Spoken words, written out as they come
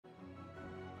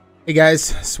Hey guys,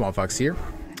 Small Fox here.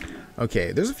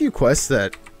 Okay, there's a few quests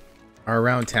that are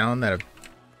around town that have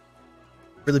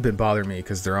really been bothering me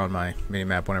because they're on my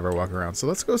mini-map whenever I walk around. So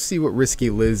let's go see what Risky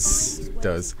Liz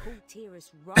does.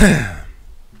 A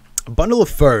bundle of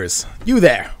furs. You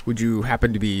there? Would you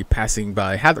happen to be passing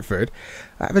by Hatherford?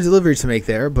 I have a delivery to make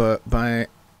there, but my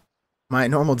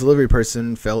normal delivery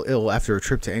person fell ill after a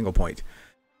trip to Angle Point.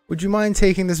 Would you mind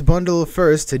taking this bundle of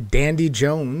furs to Dandy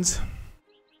Jones?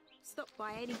 Stop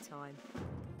by any time.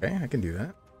 Okay, I can do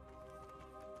that.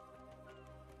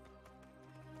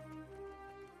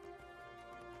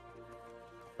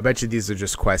 I bet you these are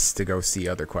just quests to go see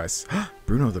other quests.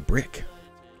 Bruno the Brick.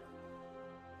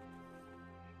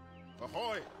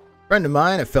 Ahoy! Friend of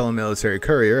mine, a fellow military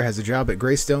courier, has a job at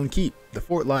Greystone Keep. The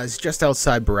fort lies just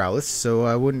outside Borealis, so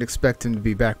I wouldn't expect him to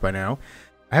be back by now.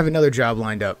 I have another job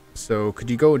lined up, so could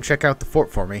you go and check out the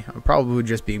fort for me? I'm probably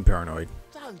just being paranoid.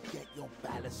 Don't get your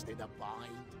ballast in a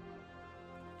bind.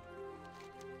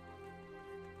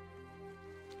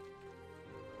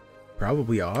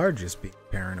 Probably are just being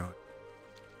paranoid.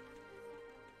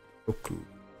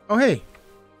 Oh, hey.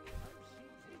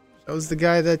 That was the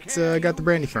guy that I got the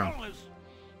brandy from.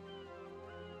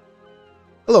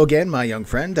 Hello again, my young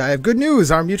friend. I have good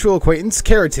news. Our mutual acquaintance,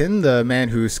 Keratin, the man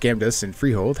who scammed us in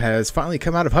Freehold, has finally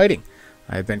come out of hiding.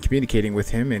 I have been communicating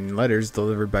with him in letters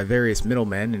delivered by various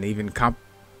middlemen and even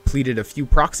completed a few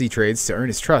proxy trades to earn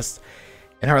his trust.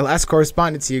 In our last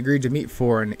correspondence, he agreed to meet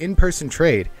for an in-person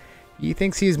trade. He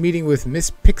thinks he is meeting with Miss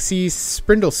Pixie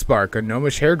Sprindlespark, a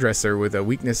gnomish hairdresser with a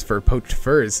weakness for poached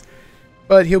furs.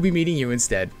 But he'll be meeting you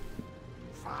instead.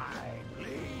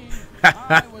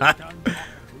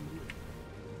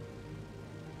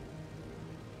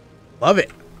 Love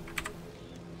it.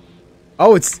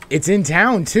 Oh, it's in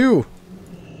town too.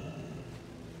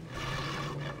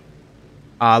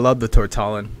 I love the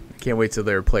Tortallin. I can't wait till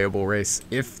they're a playable race,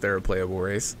 if they're a playable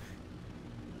race.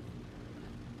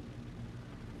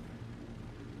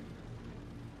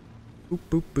 Boop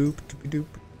boop boop doop doop.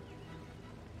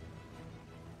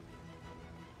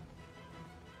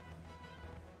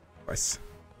 Nice.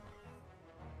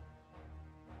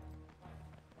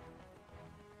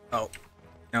 Oh,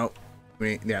 no.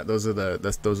 Wait, yeah, those are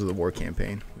the war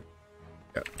campaign.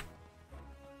 Yep.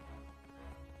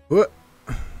 What?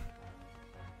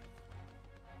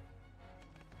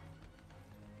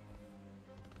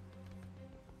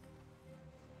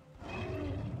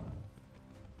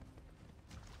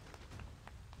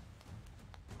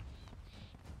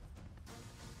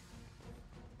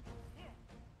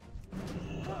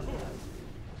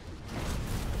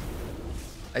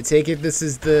 I take it this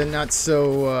is the not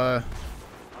so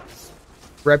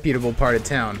reputable part of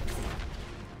town.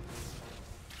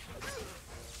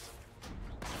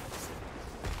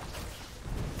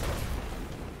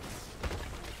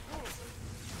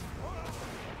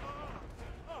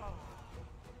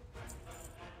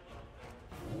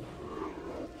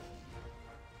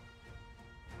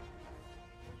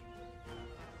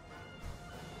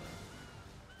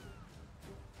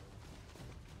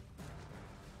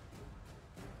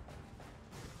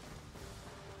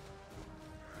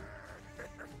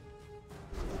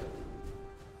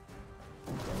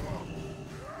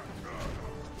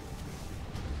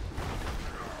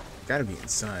 Gotta be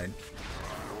inside.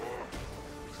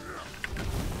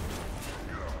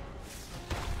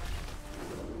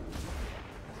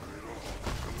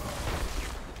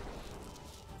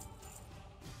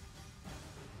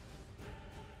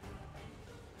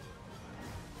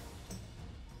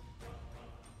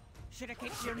 Should have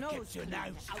kept your nose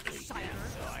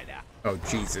outsider. Oh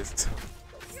Jesus.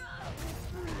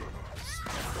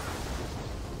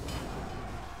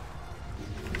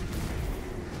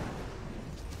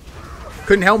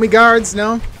 Couldn't help me, guards?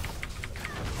 No?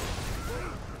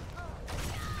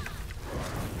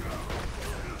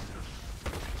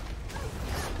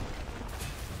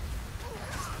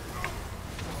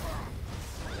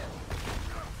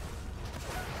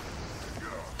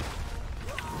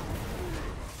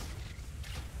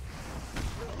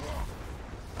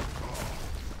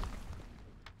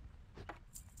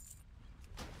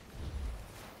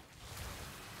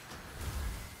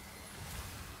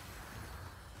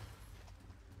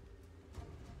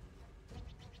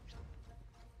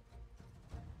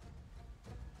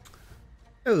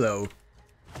 Hello,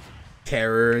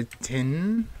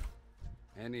 Keratin.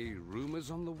 Any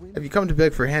rumors on the wind? Have you come to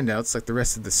beg for handouts like the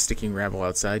rest of the sticking rabble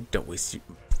outside? Don't waste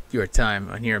your time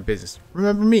on here in business.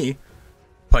 Remember me?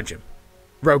 Punch him.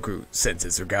 Roku sends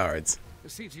his regards.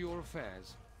 See to your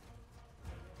affairs.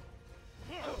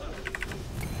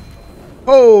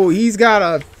 Oh, he's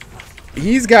got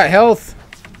health.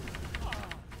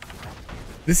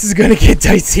 This is gonna get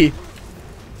dicey.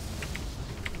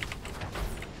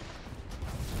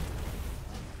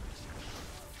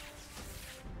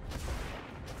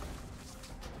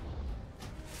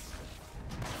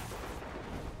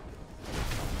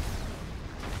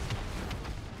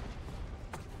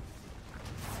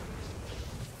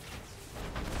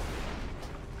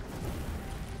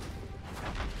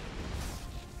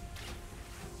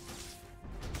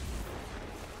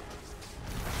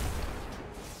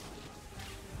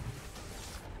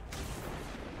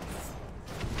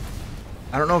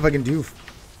 I don't know if I can do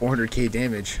 400k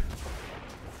damage.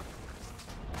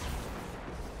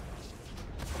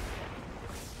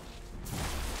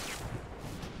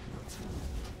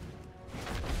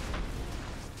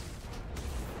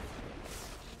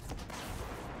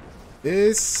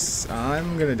 This,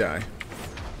 I'm gonna die.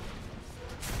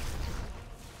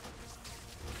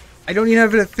 I don't even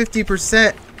have it at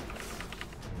 50%.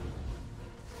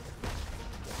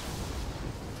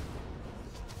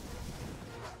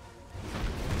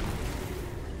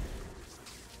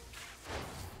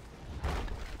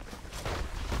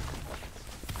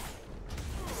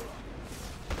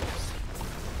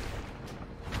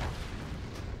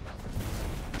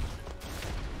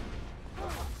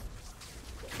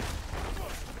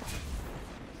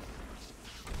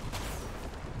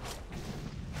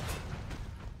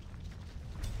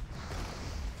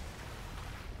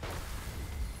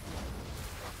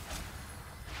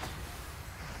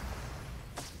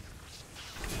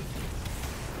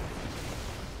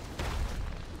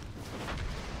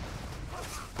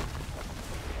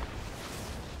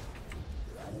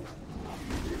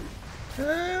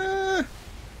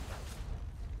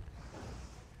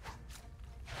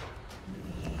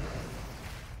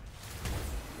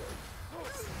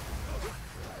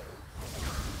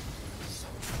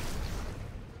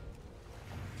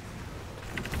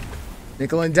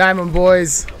 Nickel and diamond,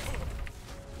 boys.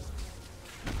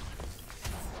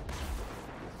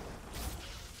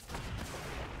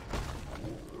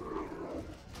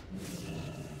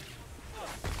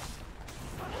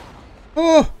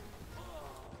 Oh,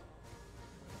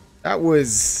 that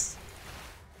was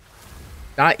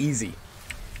not easy.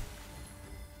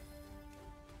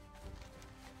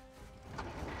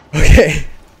 Okay.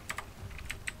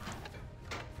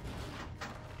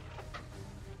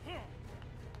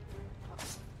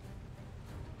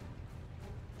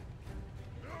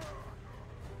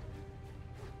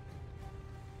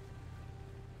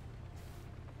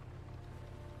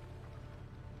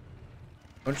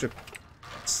 Bunch of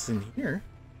quests in here.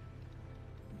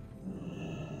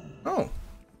 Oh.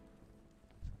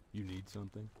 You need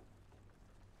something?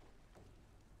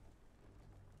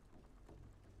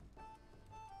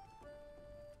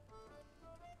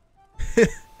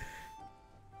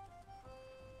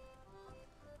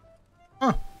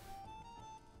 Huh.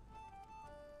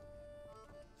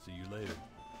 See you later.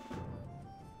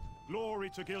 Glory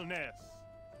to Gilneas.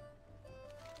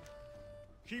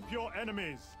 Keep your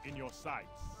enemies in your sights.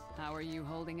 How are you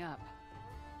holding up?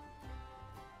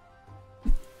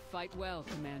 Fight well,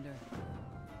 Commander.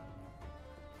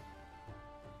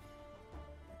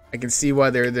 I can see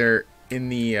why they're in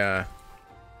the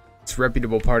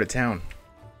reputable part of town.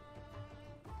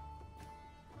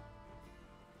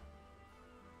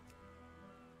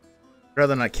 I'd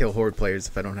rather not kill Horde players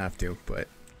if I don't have to, but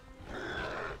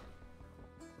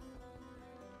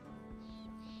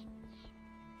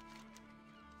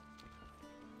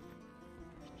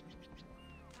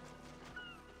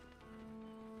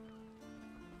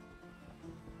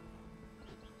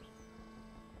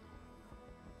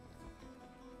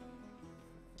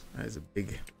that is a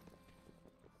big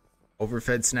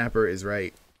overfed snapper is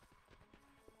right.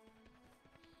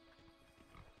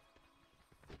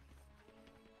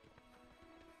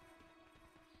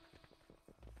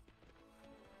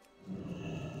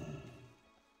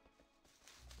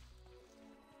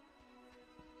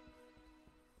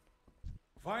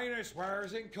 Finest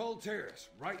wares in Colteris,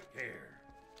 right there.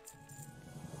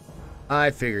 I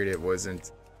figured it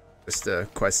wasn't just a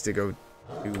quest to go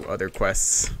do other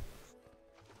quests.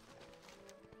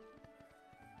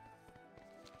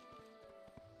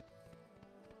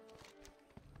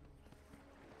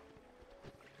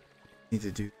 Need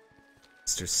to do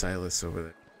Mr. Silas over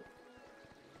there.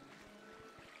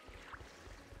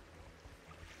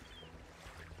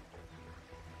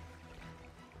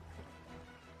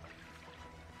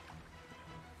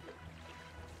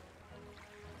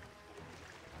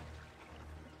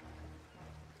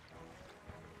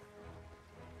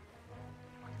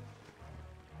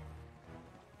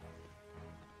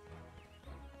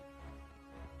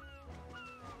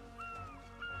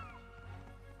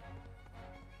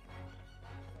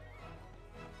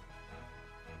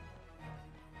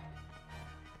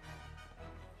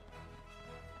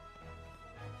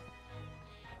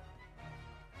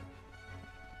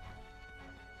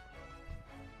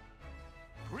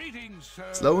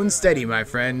 Slow and steady, my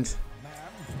friend.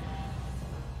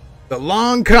 The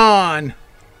long con.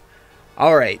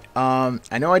 All right.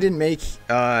 I know I didn't make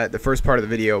the first part of the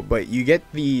video, but you get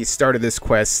the start of this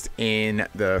quest in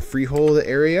the Freehold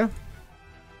area,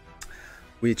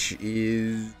 which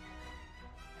is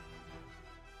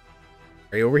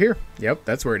right over here. Yep,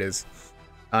 that's where it is.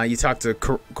 You talk to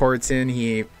Coritin.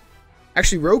 He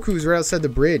actually, Roku's right outside the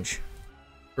bridge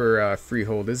for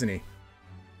Freehold, isn't he?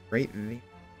 Right there.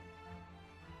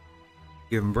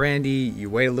 Give him brandy. You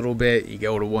wait a little bit. You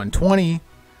go to 120.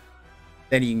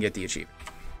 Then you can get the achievement.